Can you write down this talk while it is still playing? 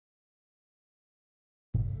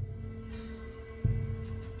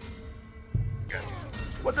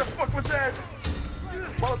What the fuck was that?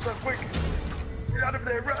 Molotov, quick! Get out of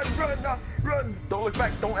there! Run, run, run! Don't look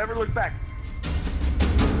back! Don't ever look back!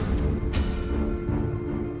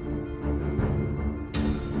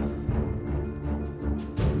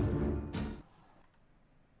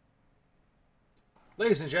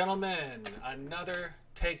 Ladies and gentlemen, another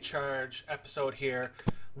Take Charge episode here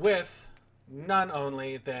with none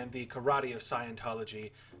only than the karate of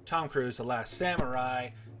Scientology, Tom Cruise, the last samurai.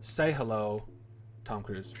 Say hello, Tom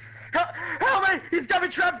Cruise. Help me! He's got me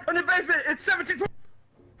trapped in the basement! It's 17...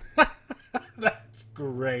 That's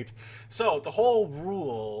great. So the whole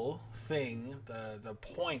rule thing, the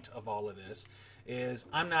point of all of this is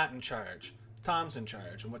I'm not in charge. Tom's in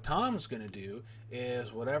charge. And what Tom's going to do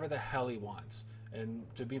is whatever the hell he wants. And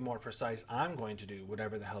to be more precise, I'm going to do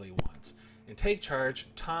whatever the hell he wants. In Take Charge,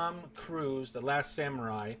 Tom Cruise, the last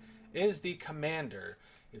samurai, is the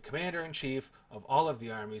commander-in-chief of all of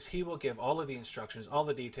the armies. He will give all of the instructions, all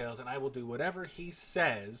the details, and I will do whatever he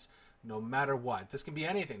says, no matter what. This can be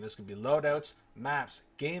anything. This could be loadouts, maps,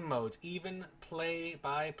 game modes, even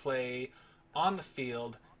play-by-play on the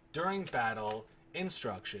field, during battle,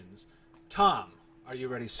 instructions. Tom, are you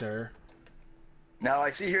ready, sir? Now,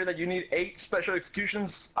 I see here that you need 8 special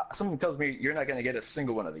executions. Something tells me you're not going to get a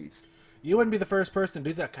single one of these. You wouldn't be the first person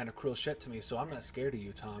to do that kind of cruel shit to me, so I'm not scared of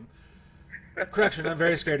you, Tom. Correction, I'm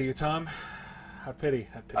very scared of you, Tom. Have pity.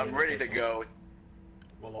 Have pity. I'm ready to go.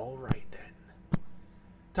 Well, all right, then.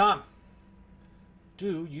 Tom,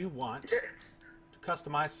 do you want to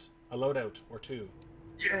customize a loadout or two?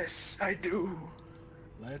 Yes, I do.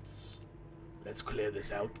 Let's clear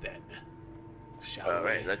this out, then. Shall All we?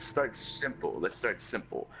 right, let's start simple.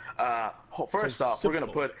 First off, we're gonna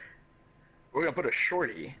put a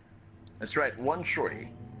shorty. That's right, one shorty.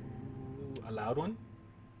 A loud one?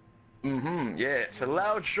 Mm-hmm. Yeah, it's a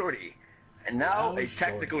loud shorty. And now a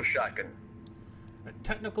tactical shotgun. A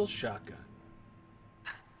technical shotgun.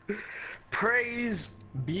 Praise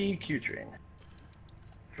be Q-Train.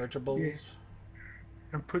 Birchables. Yeah.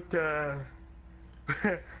 And put the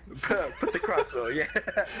crossbow. Yeah,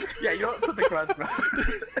 yeah. You don't put the crossbow.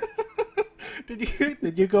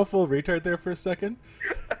 Did you go full retard there for a second?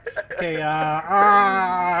 Okay.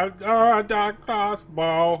 The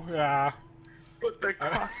crossbow. Yeah. Put the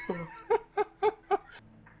crossbow.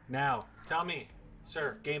 Now, tell me,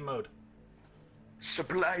 sir, game mode.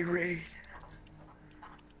 Supply raid.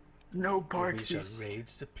 No parties. We shall raid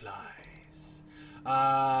supplies.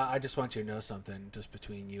 I just want you to know something, just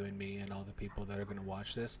between you and me and all the people that are going to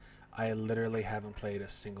watch this. I literally haven't played a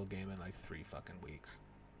single game in like 3 fucking weeks.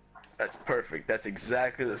 That's perfect. That's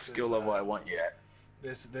exactly the skill level I want you at.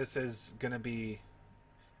 This is going to be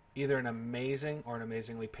either an amazing or an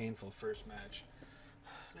amazingly painful first match.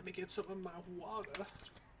 Let me get some of my water.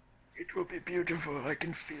 It will be beautiful. I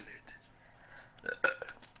can feel it.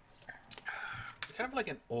 Kind of like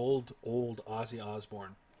an old Ozzy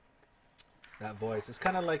Osbourne. That voice. It's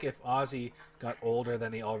kind of like if Ozzy got older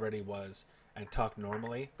than he already was and talked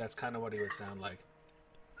normally. That's kind of what he would sound like.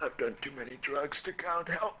 I've done too many drugs to count.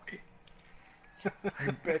 Help me.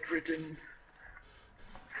 I'm bedridden.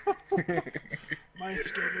 My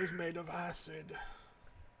skin is made of acid.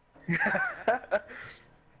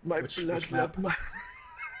 My blood left my...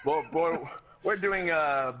 Well, boy, we're doing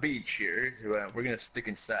a beach here. We're going to stick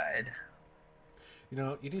inside. You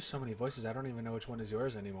know, you do so many voices, I don't even know which one is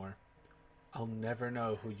yours anymore. I'll never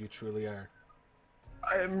know who you truly are.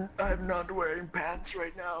 I'm not wearing pants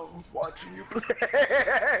right now, watching you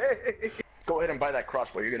play. Go ahead and buy that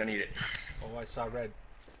crossbow, you're gonna need it. Oh, I saw red.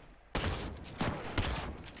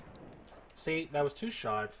 See, that was 2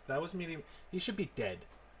 shots. That was medium. He should be dead.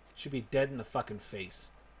 Should be dead in the fucking face.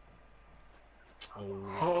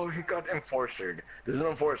 Oh, he got enforcered. There's an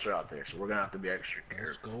enforcer out there, so we're gonna have to be extra careful.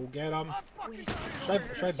 Let's go get him. Should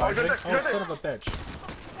I barge it? Oh, son of a bitch.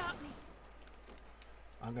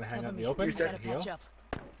 I'm gonna hang out in the open. Heal.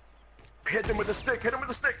 Hit him with the stick. Hit him with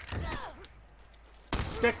the stick.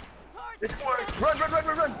 Stick. It's worked. Run, run, run,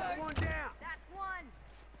 run, run. One down. That's one.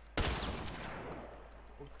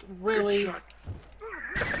 Really?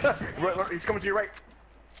 Right, he's coming to your right.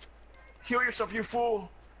 Heal yourself, you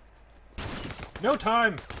fool. No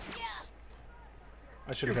time.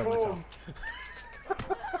 I should have got myself.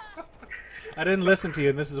 I didn't listen to you,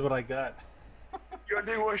 and this is what I got. You're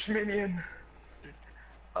the worst minion.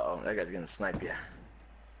 Uh-oh, that guy's gonna snipe you.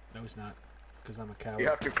 No, he's not, because I'm a coward. You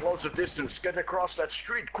have to close the distance. Get across that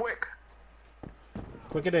street, quick.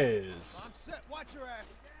 Quick it is. I'm set. Watch your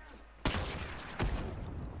ass.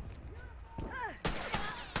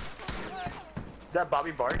 Is that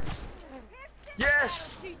Bobby Bart's?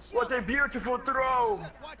 Yes! What a beautiful throw!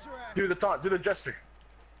 Do the taunt, do the jester.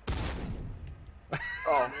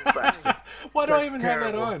 Oh, bastard. Why do I That's even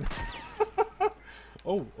terrible. have that on?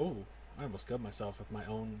 Oh, I almost killed myself with my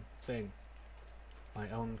own thing. My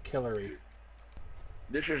own killery.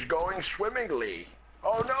 This is going swimmingly.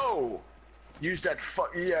 Oh no! Use that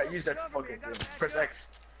use that fucking thing. Press X.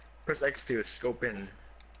 Press X to scope in.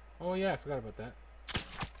 Oh yeah, I forgot about that.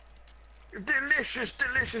 Delicious,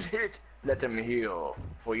 delicious hit. Let him heal,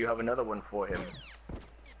 for you have another one for him.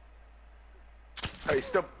 Oh, he's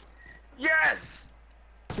still. Yes!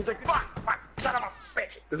 He's like, fuck, son of a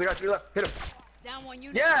bitch. There's a guy to your left. Hit him. Down one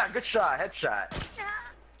you. Yeah, good shot, headshot.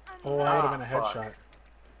 Oh, that would have been a fuck. headshot.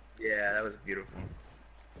 Yeah, that was beautiful.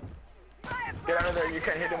 Get out of there, you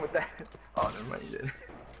can't hit him with that. Oh, never mind, you did.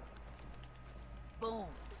 Boom.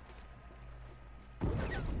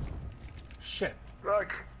 Shit.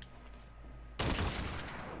 Look.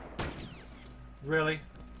 Really?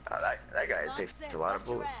 Oh, that guy takes a lot of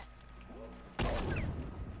bullets.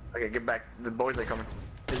 Okay, get back. The boys are coming.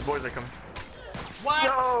 His boys are coming. What?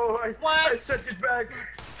 No! What? I sent you back!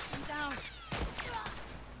 I'm down.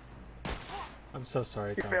 I'm so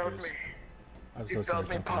sorry, You Tom failed Cruise. me. I'm You so sorry, failed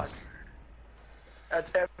me, Tom Cruise. Potts. At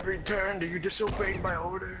every turn, you disobeyed my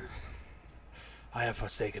orders. I have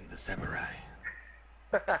forsaken the samurai.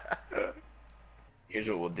 Here's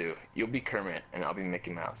what we'll do. You'll be Kermit, and I'll be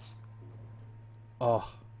Mickey Mouse. Oh,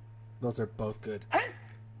 those are both good. Hey!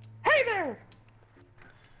 Hey there!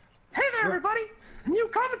 Hey there, everybody! New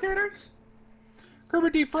commentators!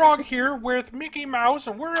 Kermit the Frog here with Mickey Mouse,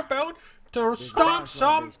 and we're about to stomp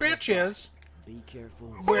some bitches Be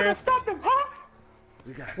careful. We're gonna with stop them, huh?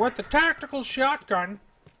 the tactical shotgun.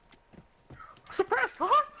 Suppressed,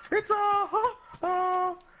 huh? It's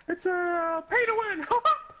pay to win, huh?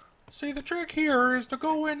 See, the trick here is to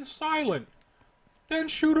go in silent, then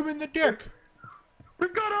shoot him in the dick.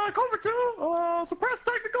 We've got cover 2, suppressed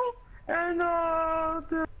technical, and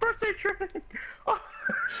the first aid training.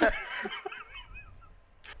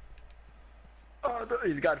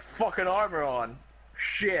 He's got fucking armor on.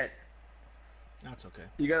 Shit. That's okay.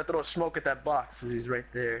 You gotta throw smoke at that box, 'cause he's right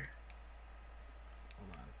there.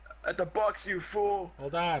 Hold on. At the box, you fool.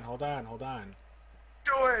 Hold on, hold on, hold on.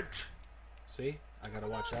 Do it. See? I gotta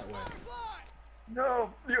watch that way.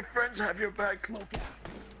 No, your friends have your back.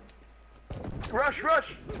 Rush,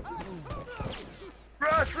 rush.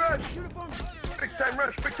 Rush, rush. Big time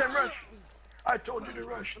rush, big time rush. I told you to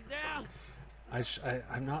rush. Down.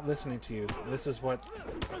 I'm not listening to you. This is what...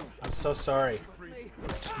 I'm so sorry.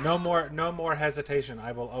 No more hesitation.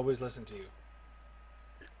 I will always listen to you.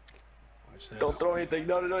 Watch this. Don't throw anything.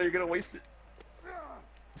 No, you're gonna waste it.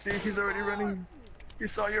 See, he's already running. He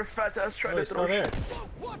saw your fat ass trying Oh, to he's throw still there. shit.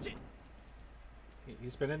 Watch it.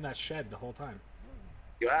 He's been in that shed the whole time.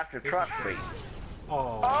 You have to trust me.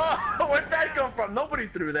 Oh, Oh, where'd that come from? Nobody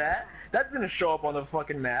threw that. That didn't show up on the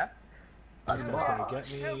fucking map. this guy's gonna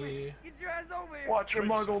get me. Get your ass over here. Watch your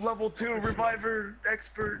Mongol level 2 reviver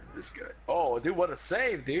expert. This guy. Oh, dude, what a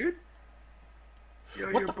save, dude. Yo,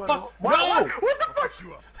 What your the butt- fuck? What, No! what the fuck?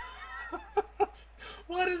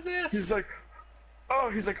 What is this? He's like,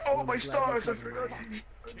 oh, my stars, I forgot to.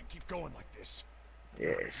 Keep going like this.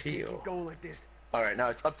 Yes, heal. Going like this. Alright, now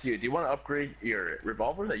it's up to you. Do you want to upgrade your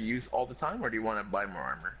revolver that you use all the time, or do you want to buy more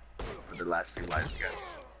armor for the last few lives you got?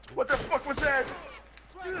 What the fuck was that?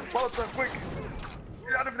 Molotov, quick!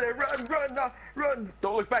 Get out of there! Run, run, run!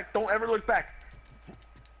 Don't look back! Don't ever look back!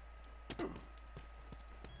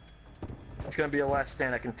 It's gonna be a last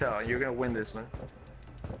stand, I can tell. You're gonna win this one.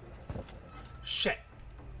 Shit.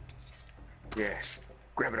 Yes.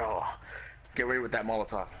 Grab it all. Get ready with that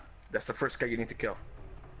Molotov. That's the first guy you need to kill.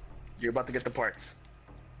 You're about to get the parts.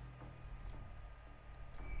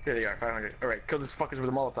 Here they are, 500. Alright, kill these fuckers with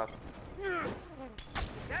a Molotov.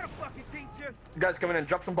 That'll fucking teach you. The guy's coming in,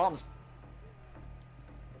 drop some bombs.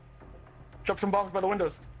 Drop some bombs by the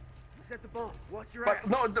windows. Set the bomb. Watch your ass.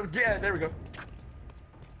 But, no, yeah, there we go.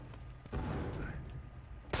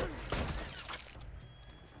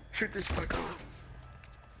 Shoot this fucker.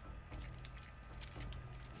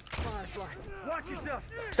 Firefly. Watch yourself.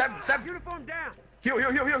 Stab! Uniform down. Heal!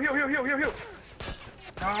 You fuck!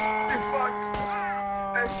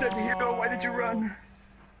 I said heal, why did you run?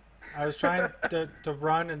 I was trying to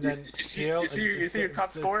run and then heal. You see your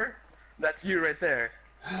top scorer? That's you right there.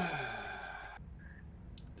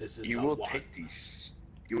 This is You the will one. take these.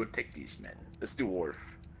 You will take these, men. Let's do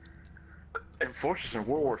Worf. Enforcers and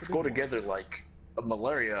werewolves go together like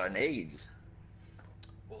malaria and AIDS.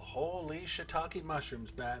 Well, holy shiitake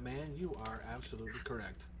mushrooms, Batman. You are absolutely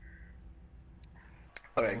correct.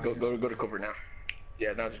 Alright, go to cover now.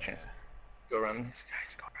 Yeah, now's your chance. Go around these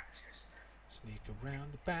guys, go around these guys. Sneak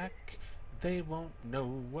around the back. They won't know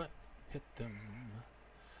what hit them.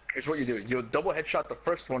 Here's what you do. You'll double headshot the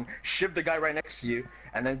first one, shiv the guy right next to you,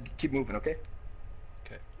 and then keep moving, okay?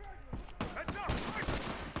 Okay.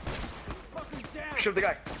 Shiv the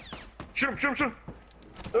guy. Shoot him, shoot him, shoot him.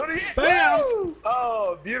 Oh, yeah. Bam! Woo!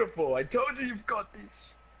 Oh, beautiful. I told you you've got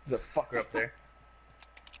these. There's a fucker up there.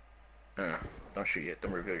 Don't shoot yet.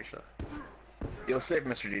 Don't reveal yourself. You'll save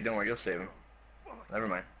Mr. D. Don't worry, you'll save him. Never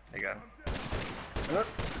mind. I got him.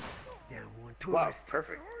 Wow,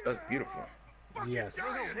 perfect. That's beautiful. Yes.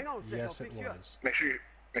 Hang on a second, Yes, I'll it fix you up. was. Make sure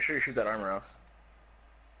you shoot that armor off.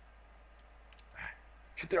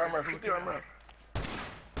 Shoot the armor off. Shoot the armor off.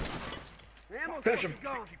 Ammo's Finish him.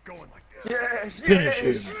 gone. Keep going like this. Yes. Finish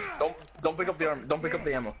Yes. him. Don't pick up the armor. Don't pick up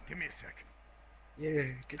the ammo. Give me a second. Yeah.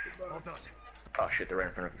 Get the box. Oh shit! They're right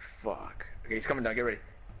in front of you. Fuck. Okay, he's coming down. Get ready.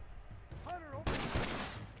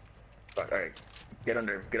 Fuck. All right. Get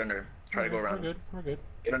under him. Get under him. Try to go around. We're good. We're good.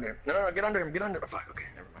 Get under him. No, get under him. Get under him. Oh, fuck. Okay.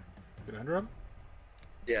 Never mind. Get under him.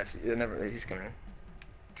 Yes. Never. He's coming in.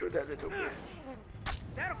 Kill that little bitch.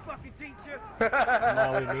 That'll fucking teach you.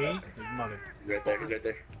 Molly me. His mother. He's right there. He's right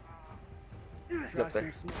there. He's up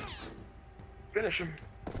there. Finish him.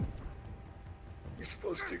 You're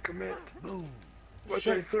supposed to commit. What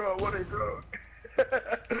Shit. they throw? What they throw?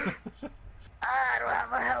 I don't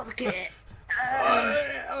have a health kit.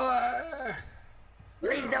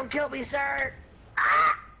 Please don't kill me, sir.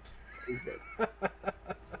 He's dead.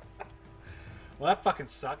 Well, that fucking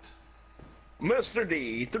sucked. Mr.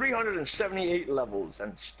 D, 378 levels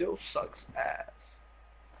and still sucks ass.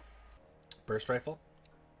 Burst rifle.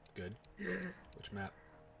 Good. Which map?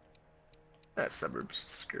 That's suburbs.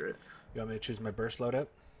 Screw it. You want me to choose my burst loadout?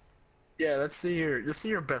 Yeah, let's see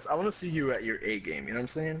your best. I want to see you at your A game. You know what I'm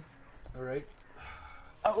saying? All right.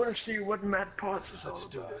 I want to see what Matt Potts is all Let's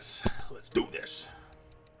do about. this. Let's do this.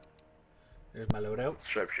 There's my loadout.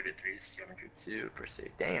 Sharpshooter 3, scavenger 2, per se.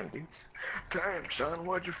 Damn, dudes. Damn, son,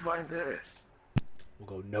 where'd you find this?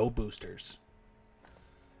 We'll go no boosters.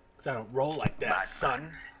 Cause I don't roll like that, Mad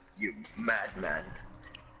son. You madman.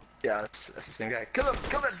 Yeah, that's the same guy. Kill him!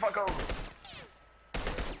 Kill that fucko!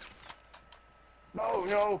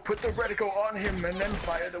 No, put the reticle on him and then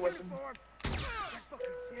fire the weapon. Oh,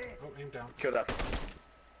 aim down. Kill that.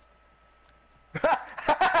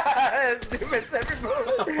 You missed every bullet.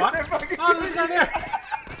 What the fuck? Oh, there's a guy there.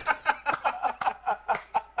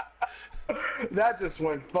 That just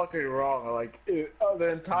went fucking wrong, like,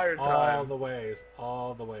 the entire time. All the ways.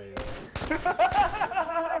 All the ways.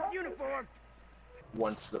 Uniform.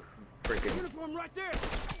 Once the freaking... Uniform right there.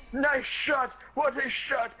 Nice shot! What a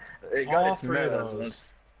shot! It got All its three of metas.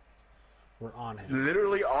 those. We're on him.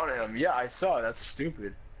 Literally on him. Yeah, I saw. That's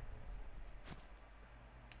stupid.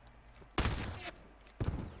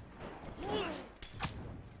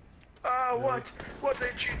 Oh, what? What a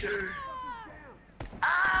cheater!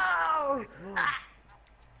 Ow! Ah!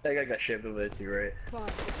 That guy got shaved over there too, right?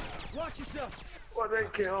 Watch yourself. What a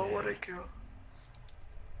kill! What a kill!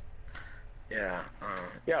 Yeah,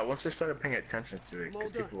 yeah. Once they started paying attention to it,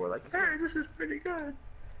 because people were like, "Hey, this is pretty good."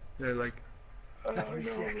 They're like, "Oh no."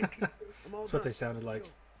 That's what they sounded like.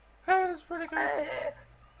 Hey, that's pretty good.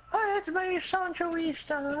 Oh, it's very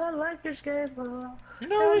Sanchoista. I like this game. You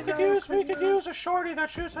know, we could use a shorty that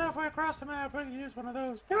shoots halfway across the map. We could use one of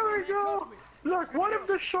those. Here we go. Look, what if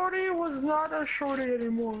the shorty was not a shorty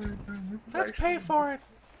anymore? Let's pay for it.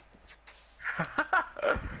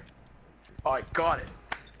 Oh, I got it.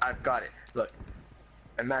 I've got it. Look,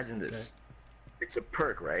 imagine this. It's a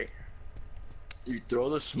perk, right? You throw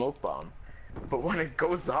the smoke bomb, but when it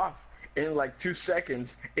goes off in like 2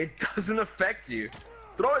 seconds, it doesn't affect you.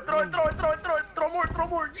 Throw it, throw it, throw it, throw it, throw it, throw more, throw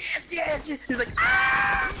more. Yes, yes, yes. He's like,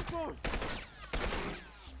 ah!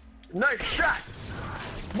 Nice shot.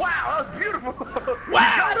 Wow, that was beautiful. Wow.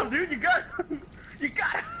 You got him, dude. You got him. You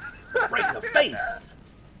got him. Right in the face.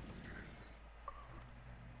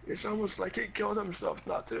 It's almost like he killed himself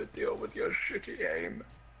not to deal with your shitty aim.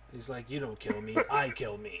 He's like, you don't kill me, I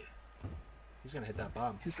kill me. He's gonna hit that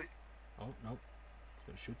bomb. He's like, Oh, nope. He's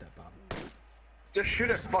gonna shoot that bomb. just shoot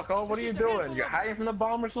it, fucko. What are you doing? You're hiding from the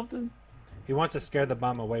bomb or something? He wants to scare the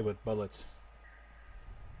bomb away with bullets.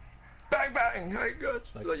 Bang, bang. Hey, good.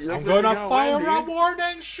 Like, Like, I'm gonna fire a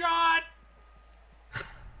warning shot!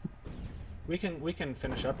 We can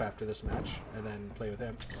finish up after this match and then play with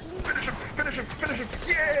him. Finish him, finish him, finish him.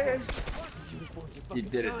 Yes! You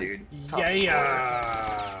did it, dude. Top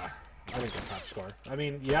Yeah! I didn't get top score. I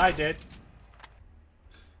mean, yeah, I did.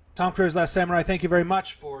 Tom Cruise, Last Samurai, thank you very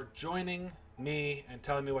much for joining me and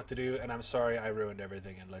telling me what to do. And I'm sorry I ruined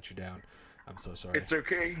everything and let you down. I'm so sorry. It's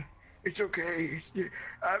okay. It's okay.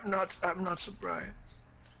 I'm not surprised.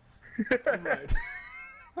 Right.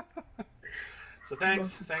 So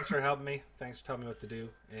thanks for helping me. Thanks for telling me what to do.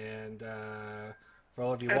 And for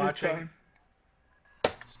all of you watching,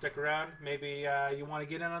 stick around. Maybe you want to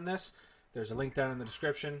get in on this. There's a link down in the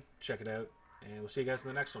description. Check it out. And we'll see you guys in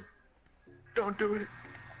the next one. Don't do it.